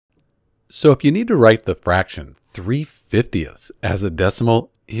So if you need to write the fraction 3/50ths as a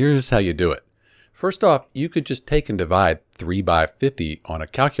decimal, here's how you do it. First off, you could just take and divide 3 by 50 on a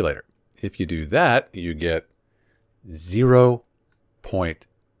calculator. If you do that, you get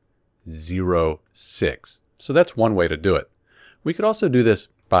 0.06. So that's one way to do it. We could also do this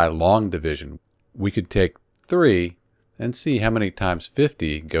by long division. We could take 3 and see how many times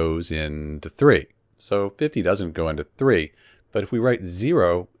 50 goes into 3. So 50 doesn't go into 3. But if we write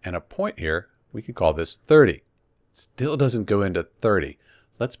 0 and a point here, we could call this 30. It still doesn't go into 30.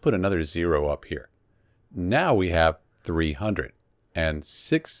 Let's put another 0 up here. Now we have 300. And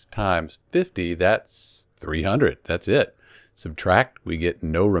 6 times 50, that's 300. That's it. Subtract, we get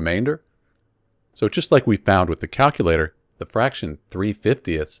no remainder. So just like we found with the calculator, the fraction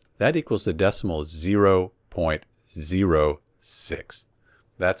 3/50ths, that equals the decimal 0.06.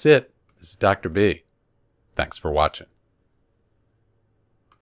 That's it. This is Dr. B. Thanks for watching.